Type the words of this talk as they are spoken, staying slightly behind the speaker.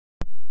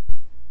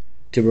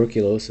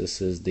Tuberculosis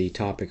is the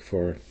topic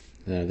for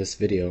this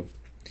video,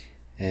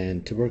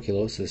 and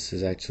tuberculosis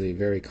is actually a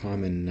very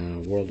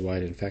common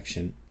worldwide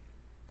infection.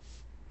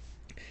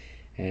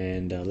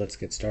 And let's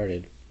get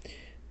started.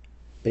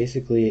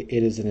 Basically,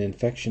 it is an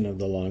infection of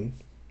the lung,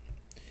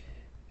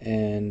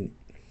 and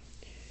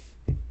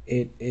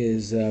it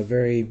is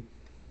very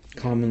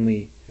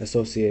commonly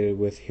associated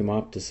with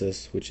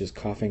hemoptysis, which is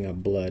coughing up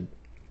blood.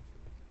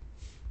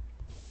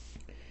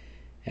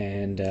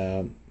 And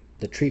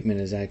the treatment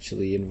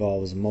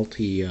involves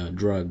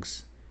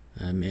multi-drugs,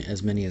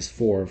 as many as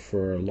 4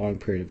 for a long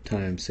period of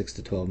time, 6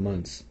 to 12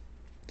 months.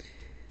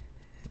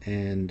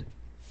 And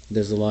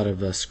there's a lot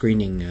of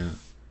screening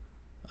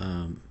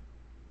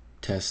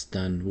tests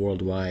done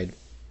worldwide,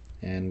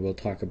 and we'll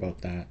talk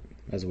about that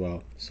as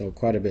well. So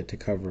quite a bit to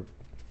cover.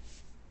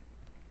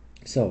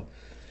 So,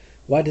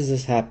 why does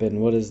this happen?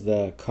 What is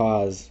the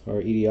cause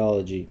or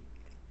etiology?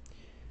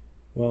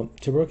 Well,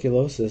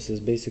 tuberculosis is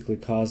basically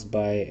caused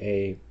by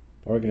an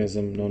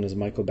organism known as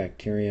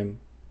Mycobacterium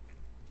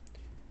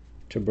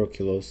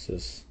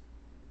tuberculosis.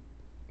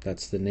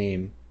 That's the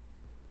name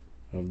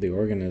of the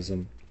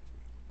organism.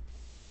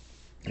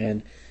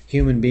 And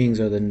human beings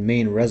are the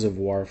main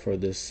reservoir for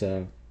this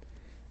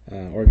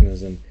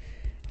organism.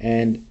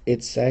 And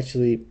it's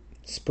actually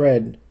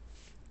spread,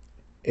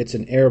 it's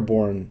an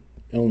airborne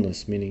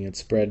illness, meaning it's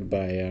spread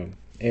by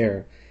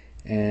air,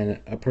 and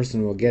a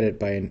person will get it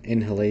by an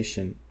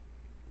inhalation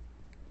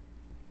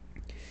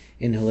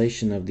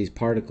of these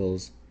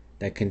particles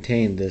that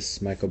contain this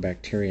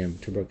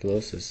Mycobacterium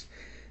tuberculosis.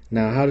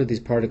 Now, how do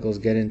these particles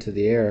get into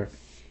the air?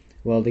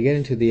 Well, they get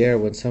into the air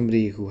when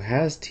somebody who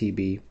has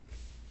TB,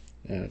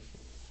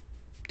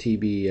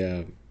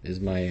 TB is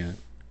my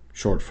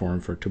short form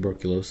for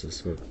tuberculosis,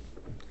 so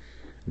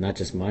not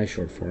just my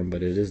short form,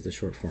 but it is the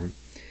short form.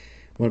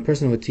 When a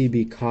person with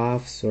TB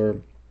coughs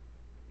or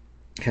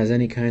has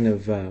any kind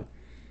of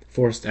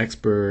forced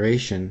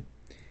expiration,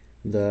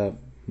 the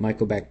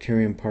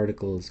Mycobacterium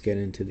particles get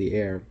into the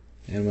air,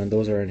 and when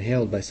those are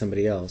inhaled by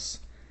somebody else,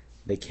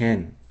 they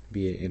can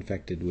be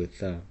infected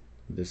with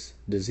this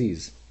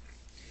disease.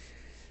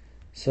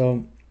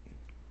 So,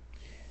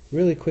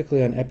 really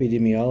quickly on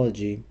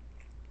epidemiology,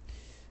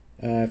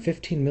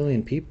 15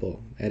 million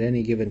people at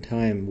any given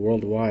time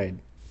worldwide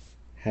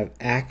have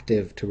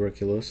active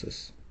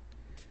tuberculosis.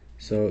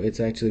 So it's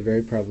actually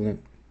very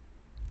prevalent,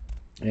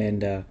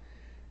 and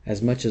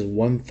as much as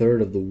 1/3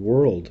 of the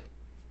world,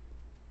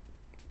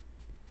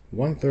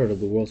 1/3 of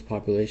the world's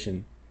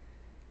population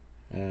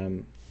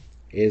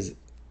is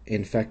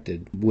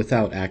infected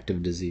without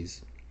active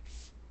disease.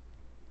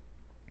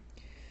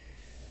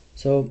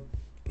 So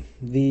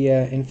the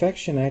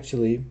infection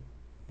actually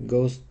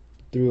goes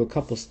through a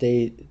couple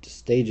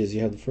stages.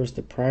 You have first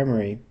the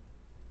primary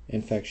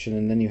infection,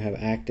 and then you have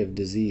active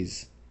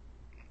disease.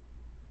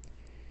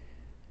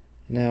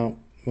 Now,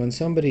 when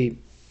somebody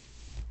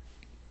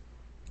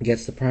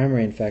gets the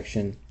primary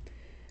infection,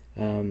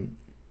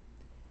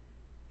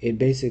 it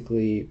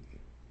basically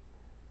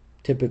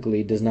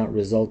typically does not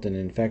result in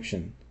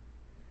infection,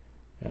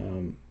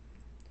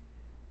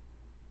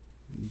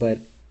 but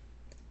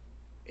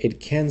it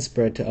can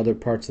spread to other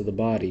parts of the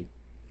body,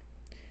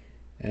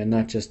 and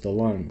not just the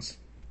lungs.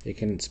 It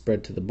can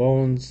spread to the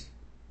bones.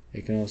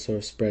 It can also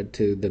spread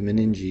to the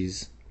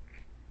meninges.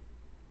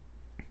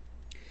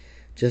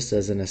 Just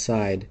as an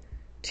aside,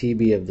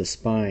 TB of the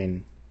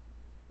spine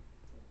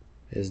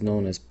is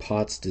known as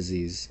Pott's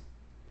disease.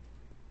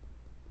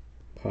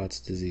 Pott's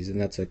disease, and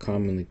that's a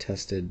commonly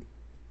tested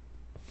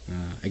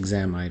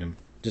exam item.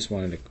 Just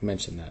wanted to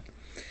mention that.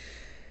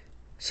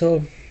 So,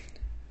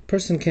 a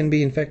person can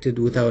be infected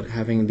without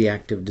having the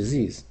active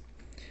disease.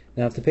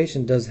 Now, if the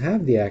patient does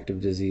have the active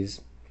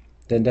disease,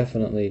 then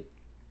definitely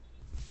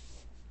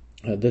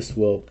this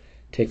will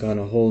take on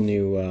a whole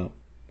new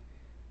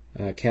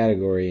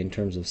category in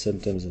terms of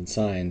symptoms and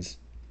signs,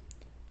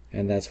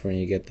 and that's when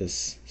you get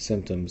this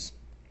symptoms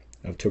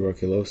of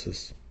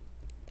tuberculosis.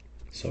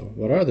 So,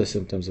 what are the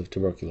symptoms of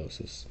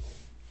tuberculosis?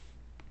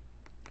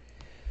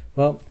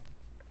 Well,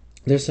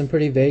 there's some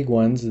pretty vague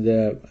ones.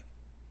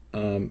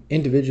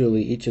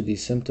 Individually, each of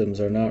these symptoms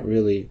are not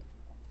really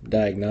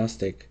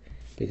diagnostic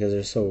because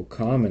they're so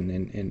common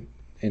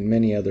in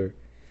many other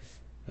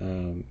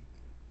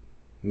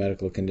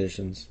medical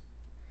conditions.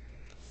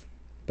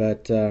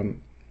 But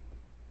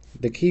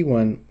the key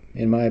one,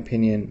 in my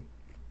opinion,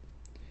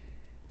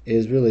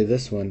 is really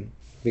this one,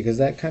 because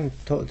that kind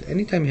of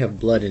anytime you have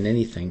blood in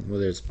anything,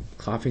 whether it's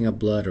coughing up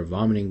blood or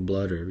vomiting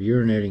blood or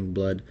urinating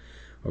blood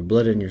or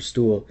blood in your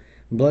stool,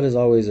 blood is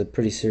always a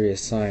pretty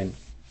serious sign.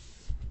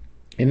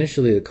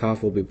 Initially, the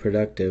cough will be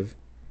productive,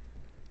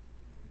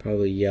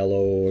 probably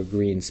yellow or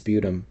green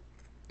sputum,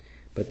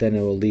 but then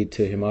it will lead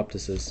to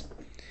hemoptysis.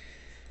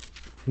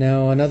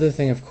 Now, another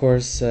thing, of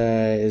course,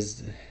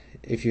 is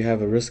if you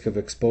have a risk of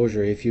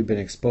exposure, if you've been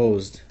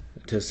exposed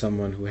to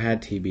someone who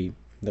had TB,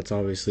 that's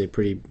obviously a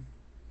pretty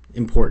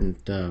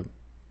important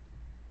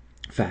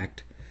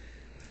fact.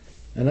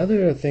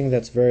 Another thing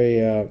that's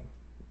very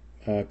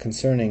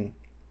concerning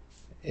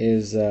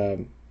is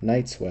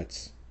night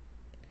sweats.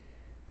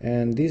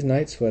 And these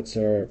night sweats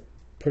are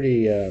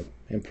pretty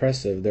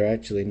impressive. They're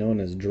actually known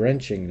as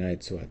drenching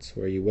night sweats,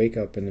 where you wake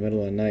up in the middle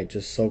of the night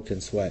just soaked in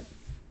sweat.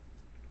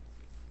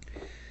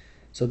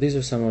 So these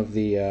are some of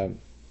the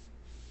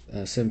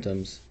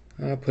symptoms.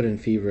 I'll put in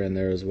fever in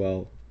there as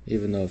well,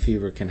 even though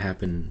fever can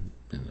happen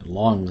in a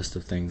long list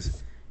of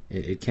things.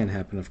 It can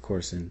happen, of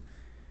course, in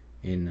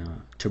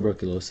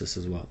tuberculosis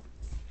as well.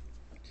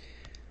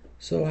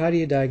 So how do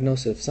you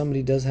diagnose it? If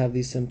somebody does have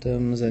these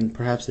symptoms, and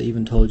perhaps they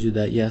even told you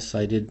that, yes,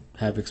 I did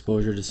have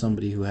exposure to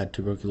somebody who had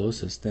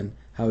tuberculosis, then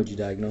how would you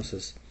diagnose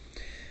this?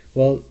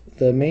 Well,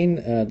 the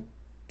main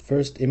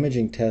first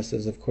imaging test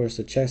is, of course,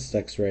 a chest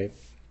x-ray.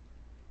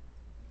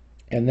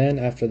 And then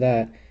after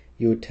that,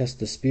 you would test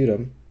the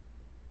sputum.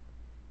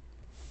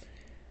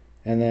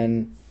 And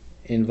then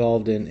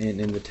involved in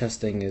the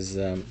testing is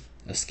a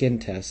skin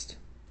test.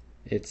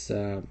 It's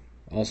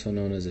also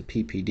known as a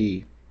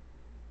PPD.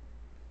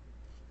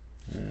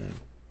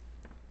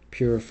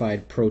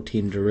 Purified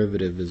protein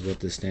derivative is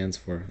what this stands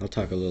for. I'll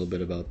talk a little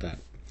bit about that.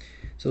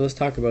 So let's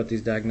talk about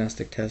these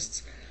diagnostic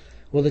tests.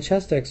 Well, the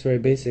chest x-ray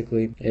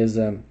basically is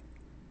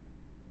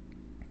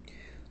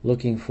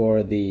looking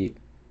for the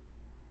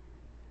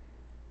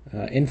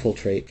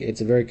infiltrate.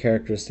 It's a very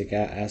characteristic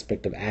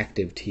aspect of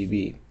active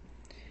TB.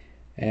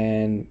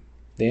 And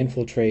the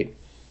infiltrate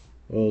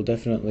will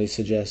definitely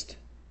suggest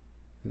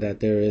that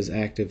there is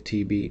active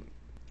TB.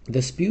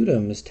 The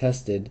sputum is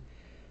tested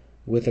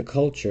with a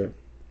culture,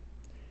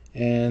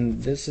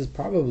 and this is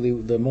probably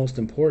the most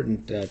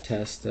important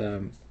test,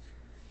 and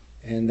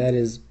that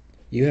is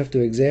you have to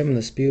examine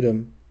the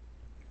sputum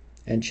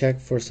and check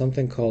for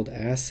something called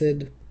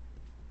acid-fast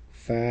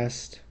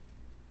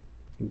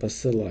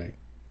bacilli.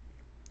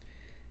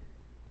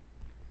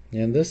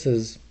 And this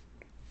is,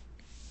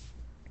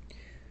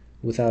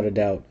 without a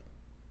doubt,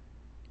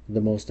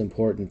 the most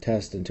important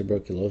test in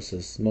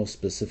tuberculosis, most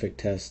specific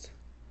test.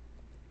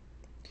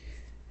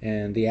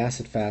 And the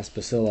acid-fast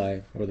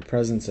bacilli, or the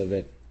presence of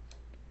it,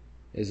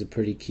 is a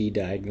pretty key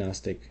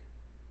diagnostic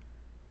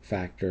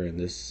factor in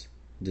this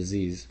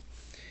disease.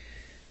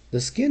 The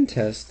skin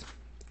test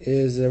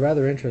is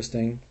rather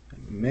interesting.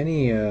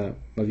 Many of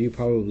you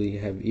probably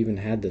have even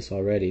had this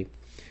already,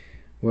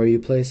 where you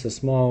place a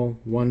small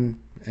 1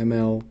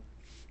 ml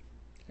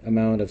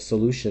amount of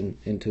solution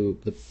into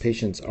the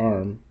patient's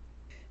arm,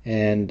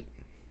 and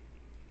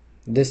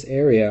this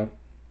area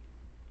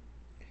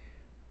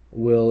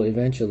will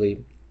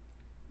eventually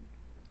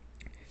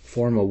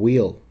form a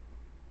wheal,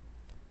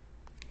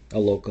 a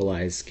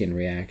localized skin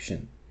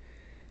reaction,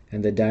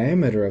 and the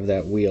diameter of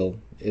that wheal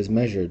is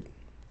measured.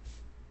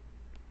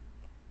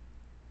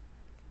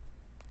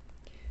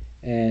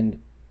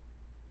 And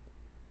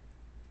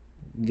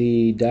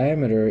the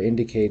diameter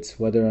indicates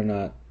whether or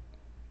not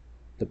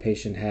the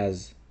patient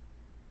has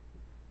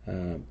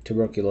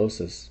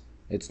tuberculosis.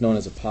 It's known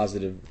as a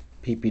positive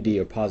PPD,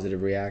 or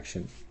positive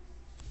reaction.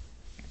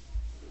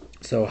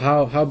 So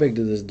how big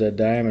does the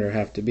diameter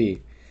have to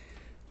be?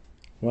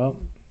 Well,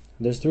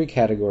 there's 3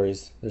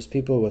 categories. There's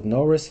people with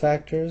no risk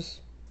factors,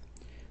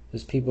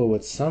 there's people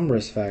with some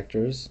risk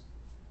factors,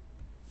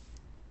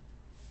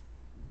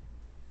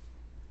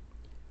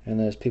 and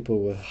there's people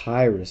with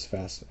high risk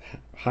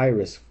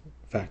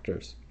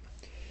factors.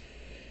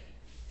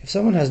 If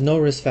someone has no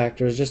risk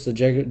factors, just the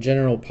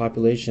general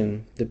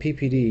population, the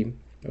PPD,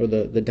 or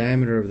the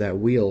diameter of that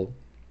wheal,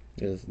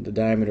 is the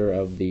diameter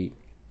of the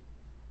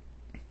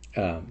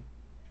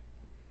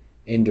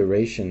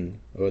induration,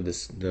 or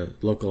the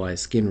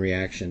localized skin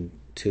reaction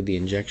to the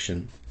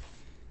injection,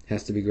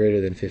 has to be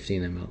greater than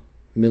 15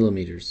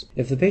 millimeters.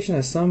 If the patient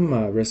has some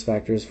risk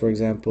factors, for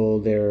example,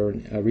 they're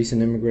a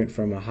recent immigrant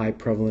from a high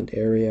prevalent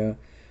area,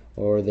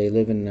 or they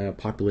live in a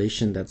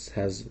population that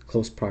has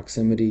close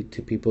proximity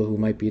to people who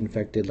might be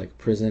infected, like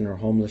prison or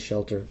homeless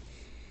shelter,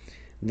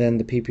 then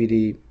the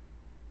PPD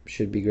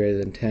should be greater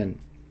than 10.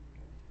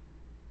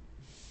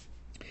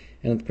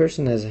 And if the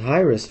person has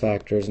high risk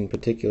factors, in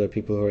particular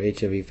people who are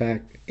HIV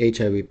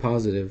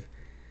positive,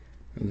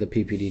 the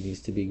PPD needs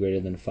to be greater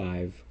than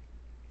 5.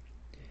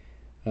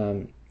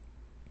 So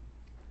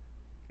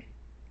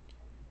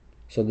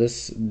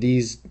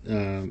these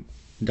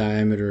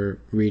diameter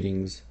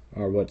readings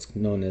are what's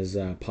known as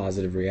a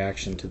positive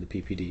reaction to the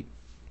PPD.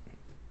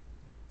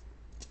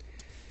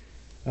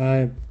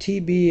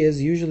 TB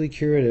is usually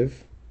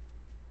curative.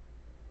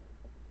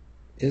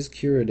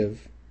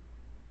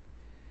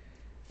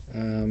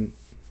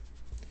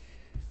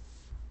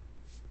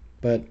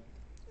 But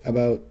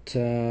about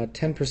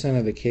 10%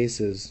 of the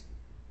cases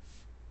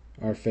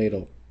are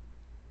fatal,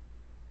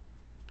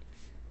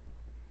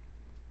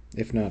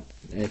 if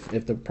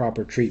the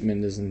proper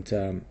treatment isn't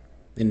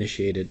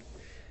initiated.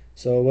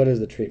 So what is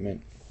the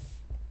treatment?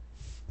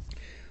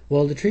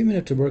 Well, the treatment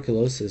of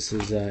tuberculosis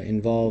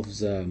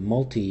involves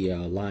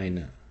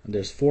multi-line.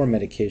 There's 4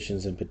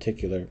 medications in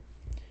particular.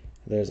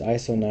 There's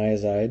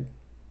Isoniazid,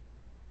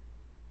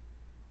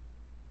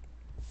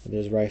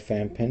 there's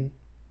rifamycin,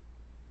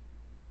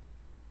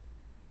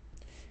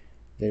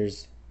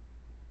 there's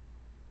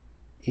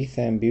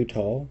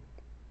ethambutol,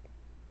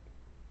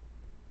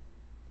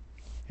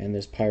 and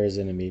there's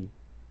pyrazinamide.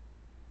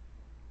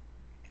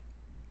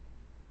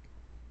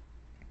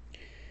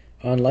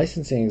 on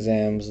licensing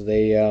exams,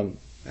 they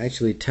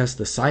actually test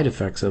the side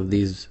effects of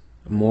these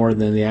more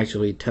than they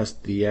actually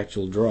test the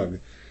actual drug,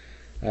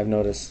 I've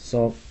noticed.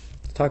 So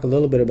let's talk a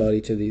little bit about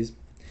each of these.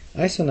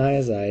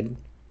 Isoniazid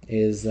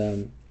is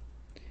the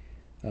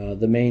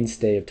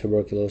mainstay of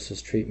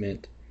tuberculosis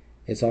treatment.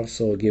 It's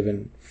also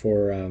given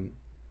for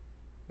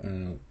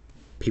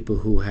people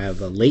who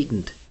have a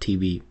latent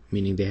TB,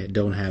 meaning they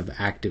don't have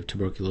active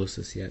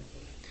tuberculosis yet.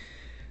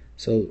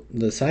 So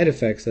the side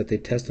effects that they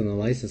test on the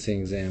licensing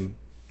exam,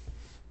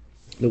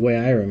 the way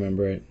I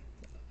remember it,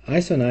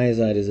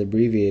 isoniazid is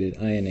abbreviated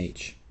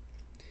INH.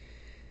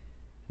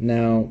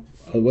 Now,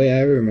 the way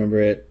I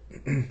remember it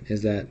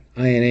is that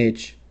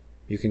INH,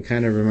 you can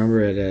kind of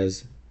remember it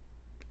as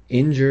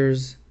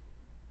injures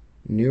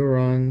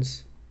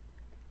neurons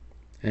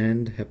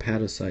and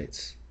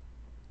hepatocytes.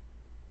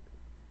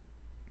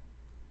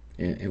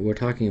 And we're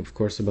talking, of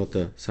course, about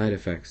the side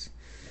effects.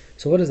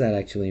 So what does that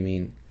actually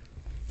mean?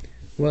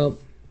 Well,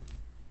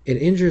 it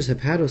injures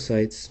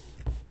hepatocytes.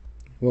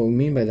 What we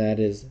mean by that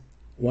is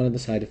one of the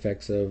side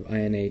effects of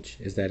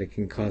INH is that it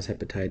can cause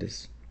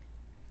hepatitis.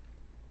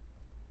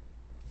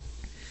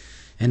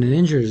 And it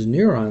injures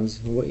neurons.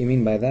 What you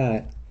mean by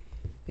that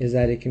is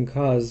that it can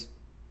cause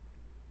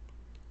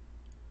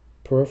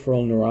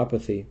peripheral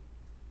neuropathy.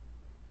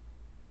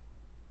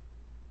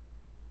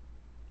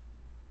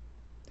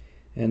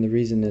 And the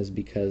reason is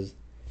because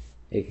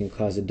it can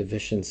cause a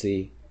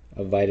deficiency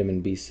of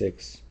vitamin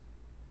B6.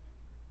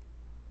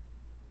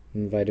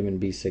 And vitamin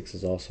B6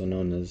 is also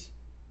known as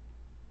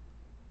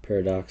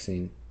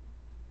pyridoxine.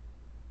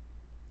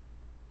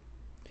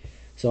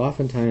 So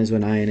oftentimes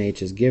when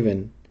INH is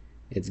given,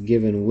 it's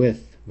given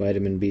with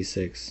vitamin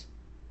B6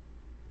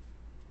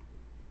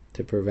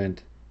 to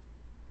prevent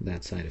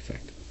that side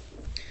effect.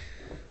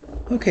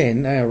 Okay,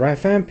 now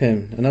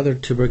rifampin, another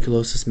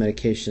tuberculosis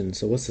medication.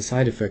 So what's the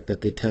side effect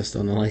that they test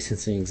on the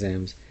licensing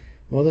exams?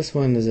 Well, this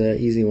one is an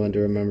easy one to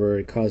remember.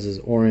 It causes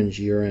orange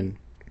urine,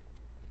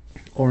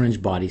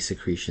 orange body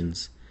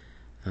secretions.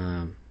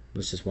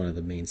 That's just one of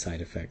the main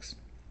side effects.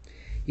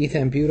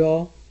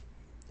 Ethambutol,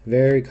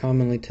 very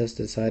commonly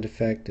tested side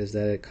effect is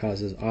that it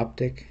causes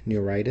optic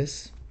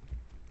neuritis.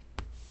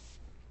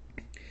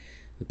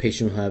 The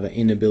patient will have an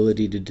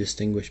inability to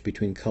distinguish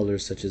between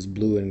colors such as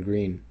blue and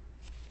green.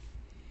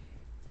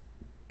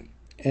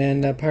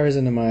 And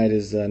pyrazinamide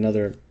is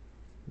another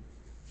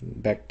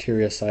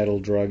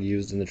bactericidal drug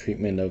used in the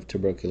treatment of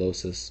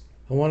tuberculosis.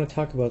 I want to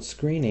talk about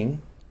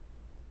screening.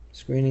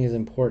 Screening is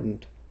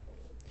important.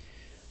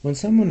 When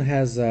someone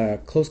has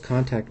close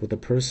contact with a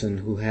person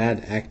who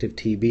had active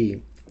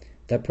TB,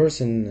 that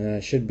person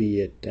should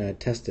be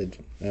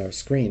tested, or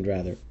screened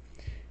rather.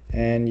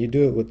 And you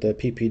do it with the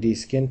PPD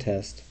skin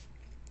test.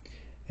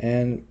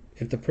 And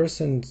if the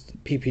person's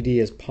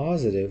PPD is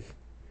positive,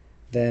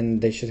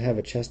 then they should have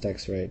a chest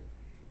x-ray.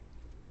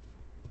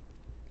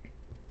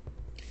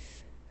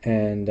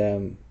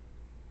 And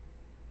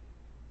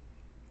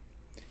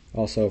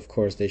also, of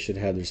course, they should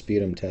have their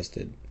sputum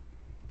tested,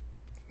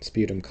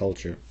 sputum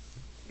culture.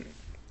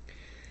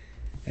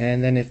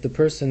 And then if the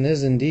person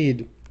is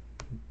indeed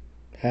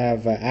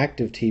have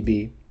active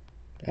TB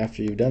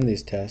after you've done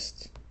these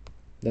tests,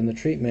 then the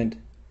treatment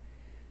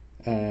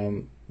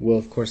will,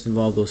 of course,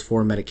 involve those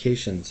 4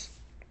 medications,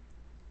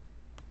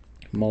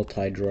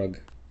 multi-drug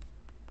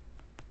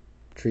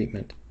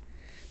treatment.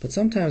 But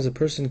sometimes a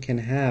person can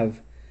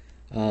have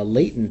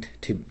latent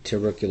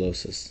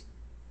tuberculosis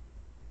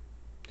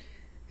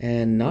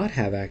and not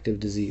have active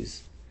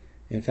disease.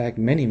 In fact,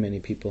 many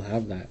people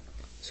have that.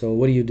 So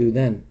what do you do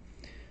then?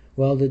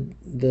 Well,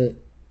 the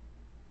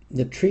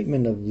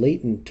treatment of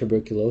latent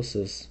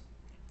tuberculosis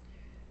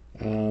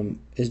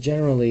is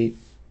generally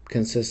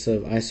consists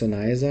of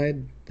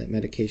isoniazid, that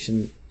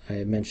medication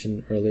I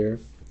mentioned earlier,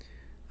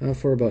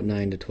 for about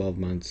 9 to 12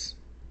 months.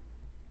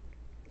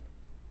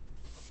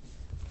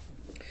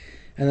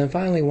 And then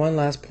finally, one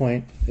last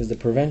point is the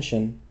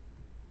prevention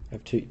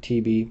of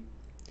TB,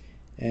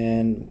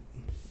 and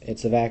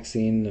it's a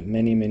vaccine that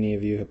many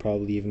of you have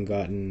probably even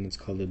gotten. It's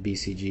called the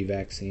BCG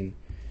vaccine,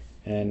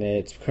 and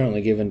it's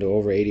currently given to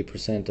over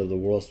 80% of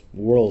the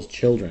world's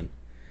children.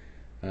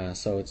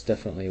 So it's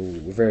definitely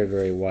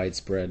very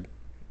widespread.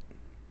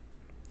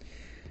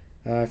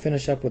 I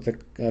finish up with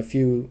a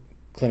few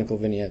clinical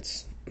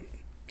vignettes.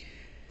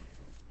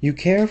 You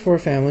care for a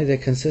family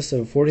that consists of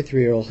a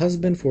 43-year-old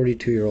husband,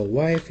 42-year-old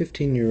wife,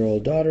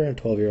 15-year-old daughter, and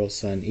 12-year-old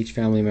son. Each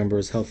family member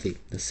is healthy.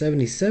 The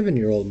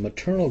 77-year-old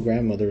maternal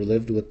grandmother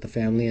lived with the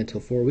family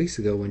until 4 weeks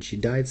ago when she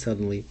died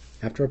suddenly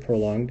after a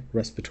prolonged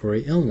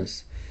respiratory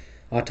illness.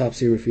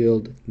 Autopsy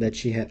revealed that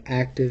she had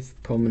active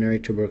pulmonary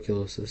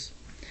tuberculosis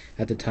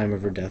at the time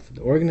of her death.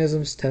 The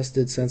organisms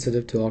tested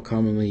sensitive to all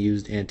commonly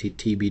used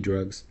anti-TB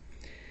drugs.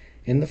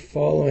 In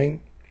following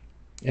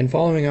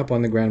up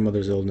on the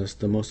grandmother's illness,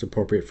 the most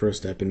appropriate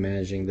first step in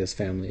managing this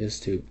family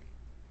is to...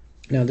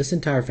 Now, this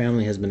entire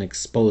family has been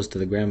exposed to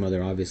the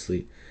grandmother,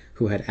 obviously,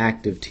 who had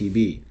active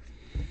TB.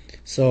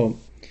 So,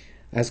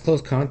 as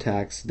close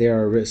contacts, they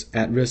are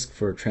at risk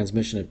for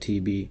transmission of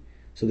TB.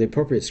 So the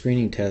appropriate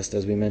screening test,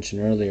 as we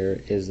mentioned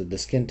earlier, is the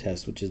skin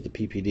test, which is the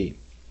PPD.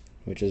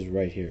 which is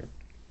right here.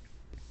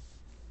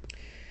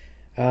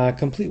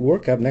 Complete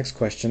workup, next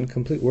question.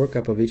 Complete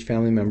workup of each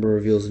family member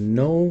reveals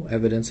no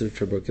evidence of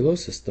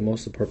tuberculosis. The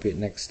most appropriate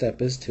next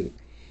step is to.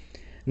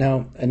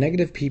 Now, a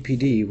negative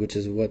PPD, which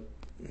is what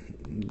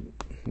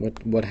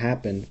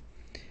happened,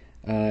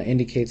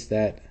 indicates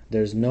that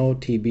there's no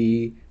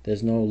TB,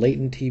 there's no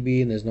latent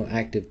TB, and there's no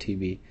active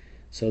TB.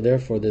 So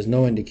therefore, there's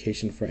no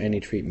indication for any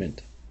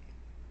treatment.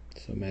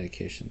 So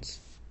medications.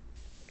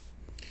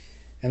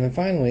 And then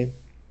finally,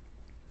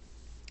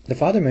 the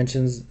father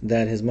mentions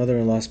that his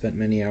mother-in-law spent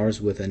many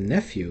hours with a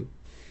nephew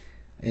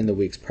in the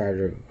weeks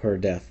prior to her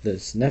death.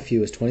 This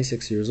nephew is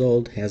 26 years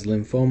old, has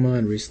lymphoma,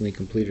 and recently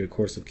completed a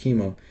course of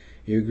chemo.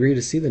 You agree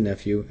to see the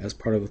nephew. As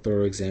part of a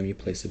thorough exam, you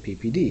place a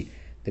PPD.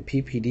 The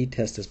PPD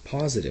test is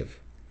positive.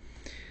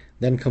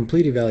 Then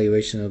complete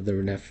evaluation of the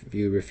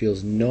nephew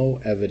reveals no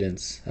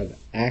evidence of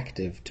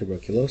active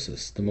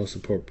tuberculosis. The most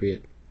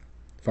appropriate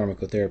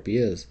pharmacotherapy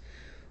is.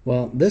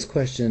 Well, this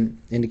question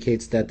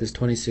indicates that this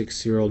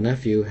 26-year-old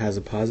nephew has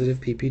a positive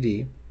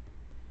PPD,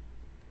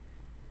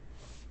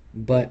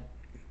 but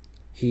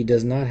he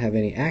does not have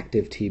any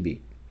active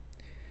TB.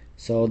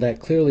 So that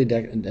clearly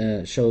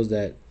shows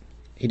that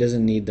he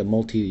doesn't need the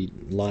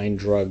multi-line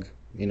drug,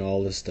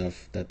 all this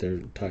stuff that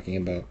they're talking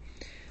about.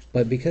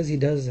 But because he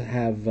does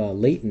have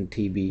latent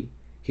TB,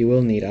 he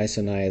will need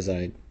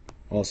Isoniazid,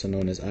 also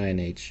known as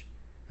INH,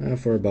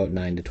 for about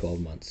 9 to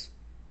 12 months.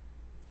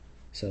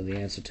 So the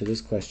answer to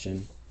this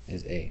question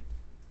is A.